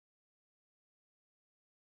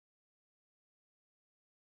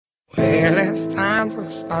Well, it's time to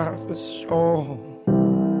start the show.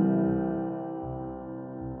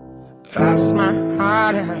 Lost my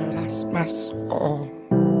heart and lost my soul.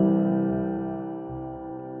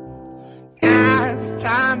 Now it's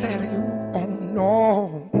time that you won't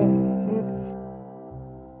know.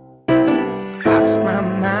 Lost my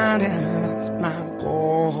mind and lost my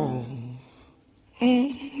goal.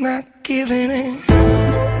 Not giving in.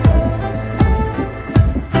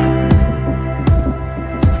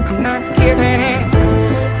 I'm not giving in.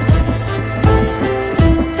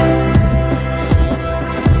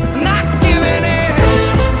 I'm not giving in.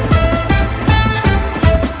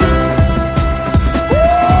 Ooh,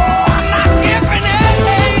 I'm not giving in.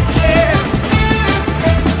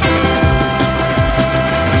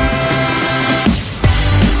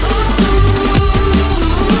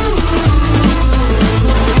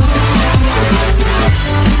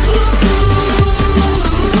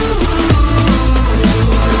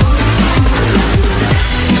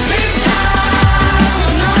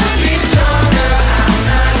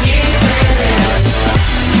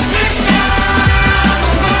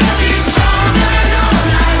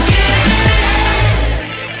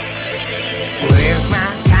 Waste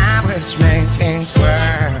my time, which makes things